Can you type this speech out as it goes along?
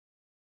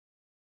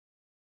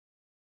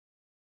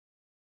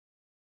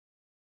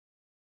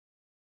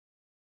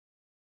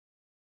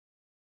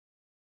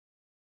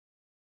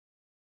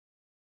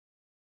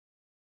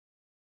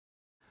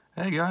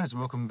Hey guys,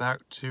 welcome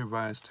back to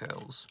Rise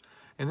Tales.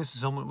 In this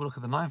installment we'll look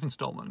at the 9th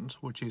installment,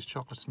 which is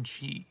Chocolate and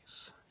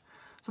Cheese.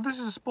 So this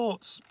is a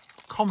sports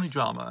comedy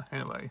drama,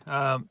 anyway,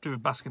 to do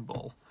with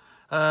basketball.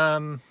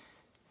 In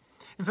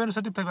fairness,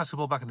 I did play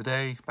basketball back in the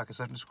day, back at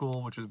secondary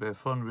school, which was a bit of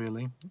fun,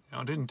 really. I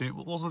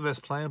wasn't the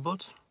best player,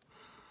 but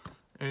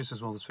it's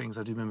just one of those things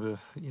I do remember,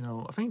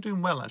 I think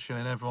doing well, actually,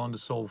 and everyone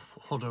just sort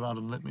of holding around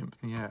and lit me up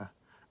in the air,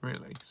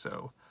 really.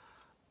 So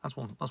that's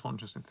one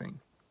interesting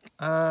thing.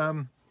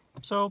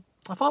 So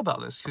I thought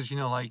about this because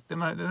like there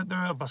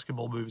are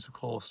basketball movies, of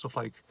course, stuff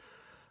like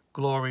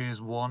Glory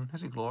is one.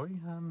 Is it Glory?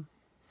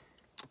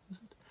 Is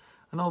it?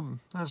 I know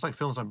there's like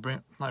films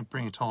like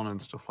Bring It On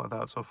and stuff like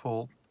that. So I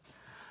thought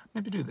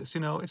maybe do this.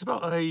 It's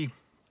about a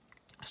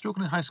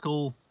struggling high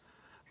school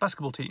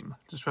basketball team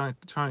just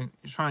trying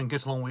and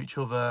get along with each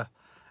other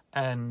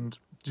and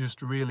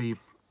just really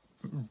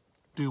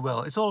do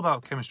well. It's all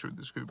about chemistry with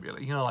this group,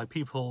 really. Like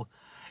people.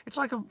 It's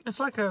like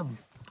a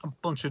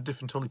bunch of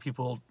different totally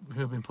people who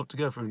have been put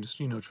together and just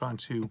trying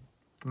to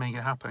make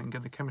it happen and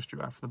get the chemistry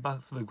right for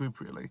the group.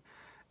 Really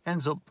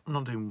ends up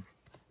not doing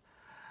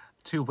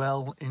too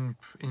well in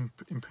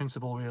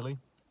principle. Really,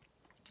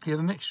 you have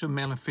a mixture of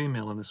male and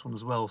female in this one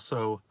as well.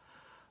 So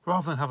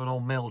rather than have an all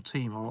male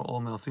team or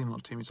all male female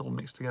team, it's all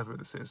mixed together.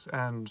 This is,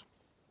 and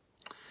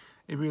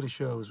it really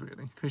shows,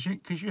 really, because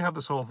you have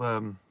the sort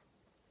of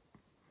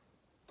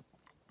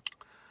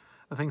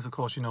the things, of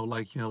course,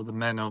 like the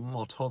men are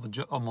more tall,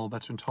 are more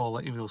better and taller,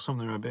 even though some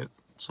of them are a bit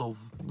sort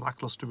of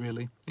lackluster,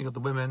 really. You got the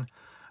women,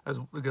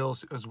 the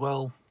girls as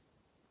well.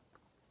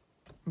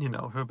 Who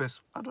are a bit,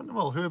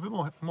 who are a bit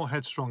more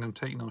headstrong and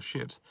take no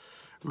shit,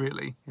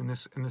 really, in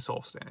this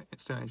sort of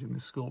stage in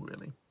this school,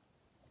 really.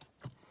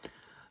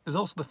 There's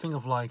also the thing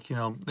of like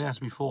they have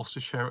to be forced to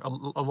share a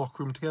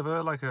locker room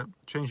together, like a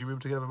changing room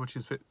together, which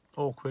is a bit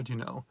awkward,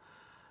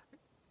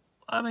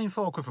 I mean,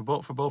 awkward for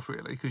both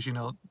really, because you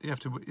have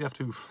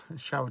to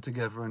shower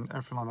together and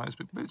everything like that. It's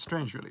a bit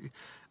strange, really.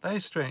 That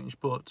is strange,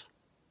 but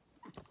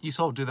you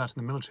sort of do that in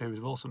the military as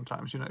well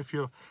sometimes. If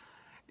you're,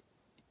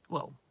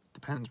 well,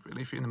 depends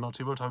really. If you're in the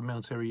military, what type of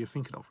military you're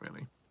thinking of,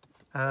 really.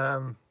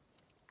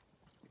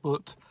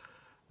 But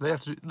they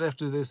have to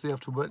do this. They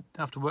have to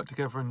work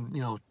together, and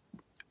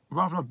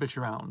rather than bitch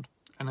around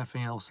and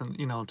everything else, and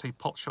take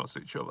pot shots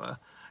at each other.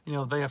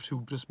 They have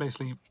to just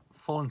basically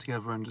fall in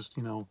together and just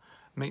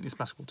make this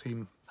basketball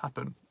team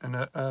happen, and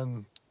they're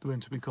going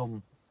to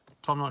become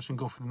top-notch and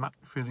go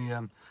through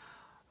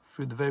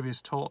the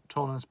various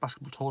tournaments,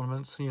 basketball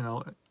tournaments,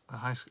 at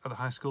the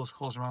high schools,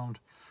 calls around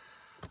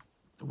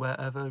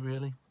wherever,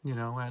 really,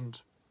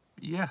 and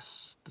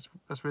yes,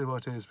 that's really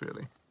what it is,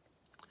 really.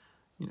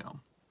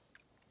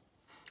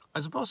 I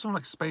suppose something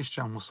like Space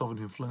Jam was sort of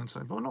an influence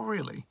on it, but not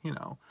really,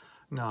 No,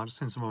 I've just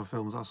seen some other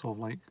films that sort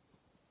of like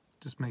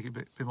just make it a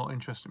bit more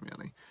interesting,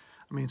 really.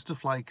 I mean,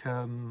 stuff like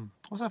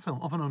what's that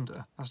film? Up and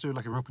Under. Let's do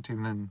like a rugby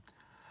team. And then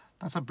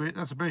that's a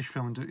British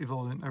film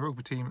involving a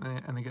rugby team,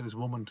 and they get this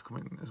woman to come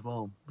in as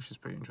well, which is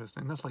pretty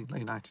interesting. That's like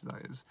late 90s,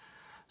 that is.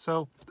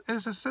 So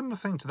it's a similar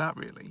thing to that,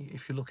 really,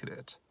 if you look at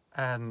it,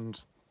 and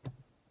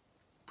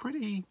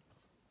pretty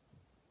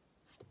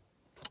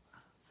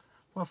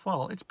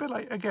worthwhile. It's a bit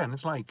like, again,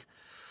 it's like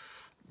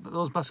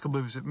those basketball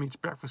movies. It meets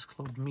Breakfast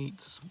Club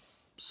meets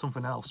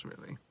something else,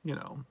 really.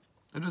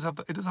 It does have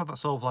that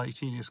sort of like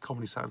tedious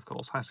comedy side, of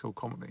course, high school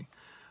comedy,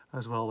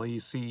 as well, that you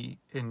see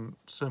in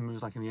some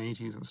movies like in the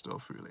 80s and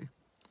stuff, really.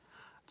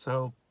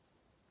 So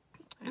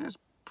it is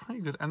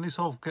pretty good, and they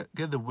sort of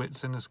get the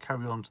wits and just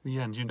carry on to the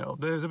end.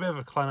 There's a bit of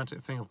a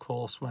climactic thing, of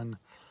course, when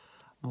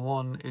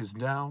one is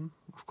down,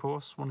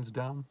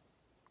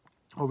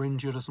 or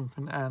injured or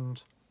something,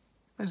 and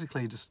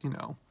basically just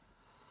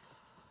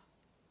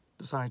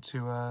decide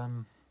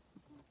to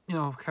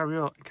carry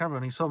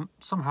on. He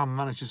somehow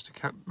manages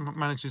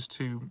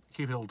to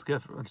keep it all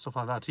together and stuff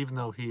like that, even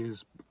though he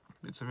is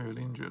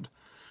severely injured.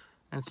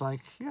 And it's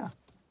like, yeah,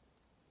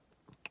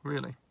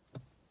 really.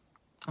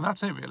 And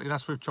that's it, really.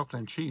 That's with Chocolate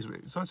and Cheese,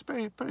 really. So it's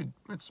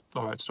it's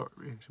alright story,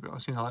 really, to be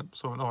honest. Like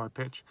sort of an alright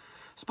pitch.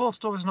 Sports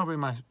stuff is not really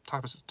my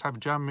type of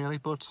jam, really,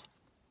 but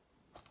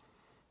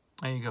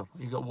there you go.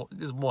 You got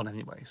there's one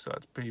anyway, so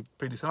it's pretty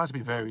decent. I like to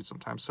be varied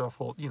sometimes, so I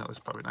thought, it's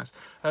probably nice.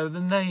 The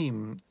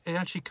name, it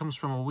actually comes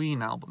from a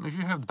Ween album. If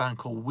you have the band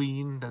called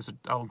Ween, there's an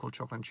album called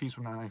Chocolate and Cheese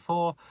from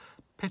 1994.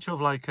 Picture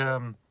of like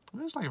it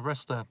was like a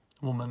wrestler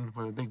woman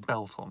with a big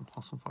belt on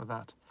or something like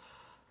that.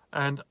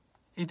 And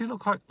it did look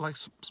quite like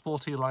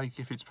sporty, like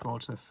if it's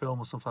promoting a film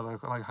or something like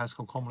that, like a high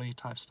school comedy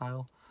type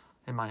style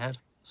in my head.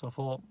 So I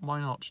thought, why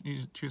not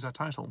choose that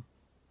title?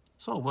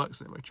 So it works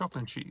anyway.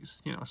 Chocolate and cheese.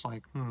 It's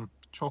like,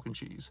 chalk and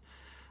cheese.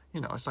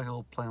 It's like a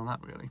little play on that,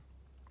 really.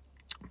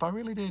 But I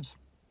really did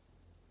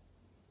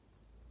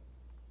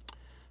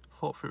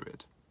thought through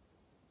it.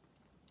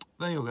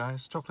 There you go,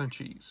 guys. Chocolate and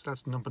Cheese.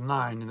 That's number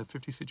 9 in the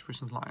 50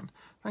 situations line.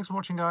 Thanks for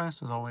watching,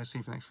 guys. As always, see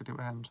you for the next video,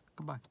 and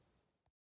goodbye.